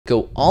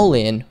go all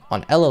in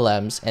on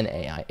LLMs and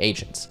AI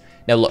agents.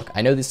 Now look,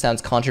 I know this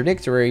sounds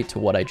contradictory to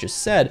what I just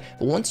said,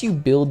 but once you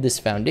build this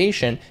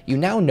foundation, you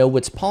now know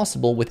what's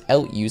possible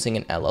without using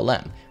an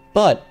LLM.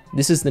 But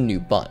this is the new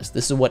buzz.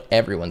 This is what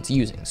everyone's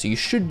using. So you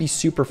should be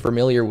super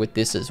familiar with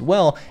this as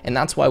well. And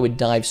that's why I would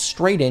dive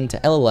straight into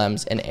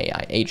LLMs and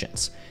AI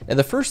agents. Now,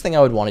 the first thing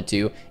I would want to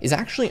do is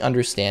actually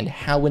understand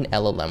how an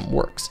LLM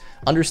works.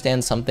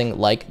 Understand something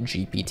like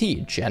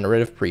GPT,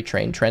 Generative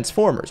Pre-trained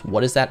Transformers.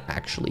 What does that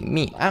actually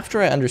mean?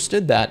 After I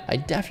understood that, I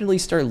definitely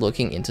start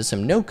looking into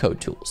some no-code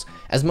tools.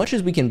 As much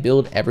as we can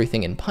build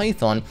everything in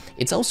Python,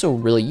 it's also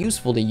really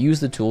useful to use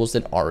the tools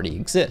that already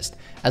exist.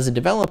 As a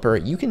developer,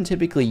 you can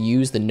typically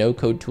use the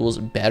no-code tools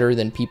better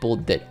than people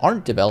that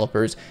aren't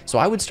developers, so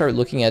I would start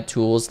looking at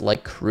tools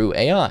like Crew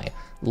AI,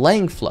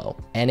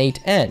 Langflow,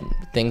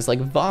 N8N, things like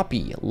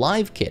Vapi,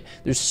 LiveKit.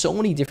 There's so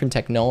many different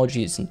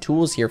technologies and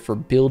tools here for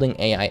building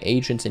AI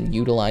agents and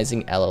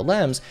utilizing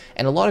LLMs,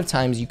 and a lot of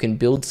times you can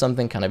build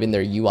something kind of in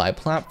their UI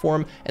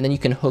platform, and then you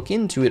can hook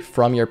into it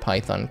from your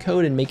Python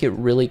code and make it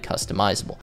really customizable.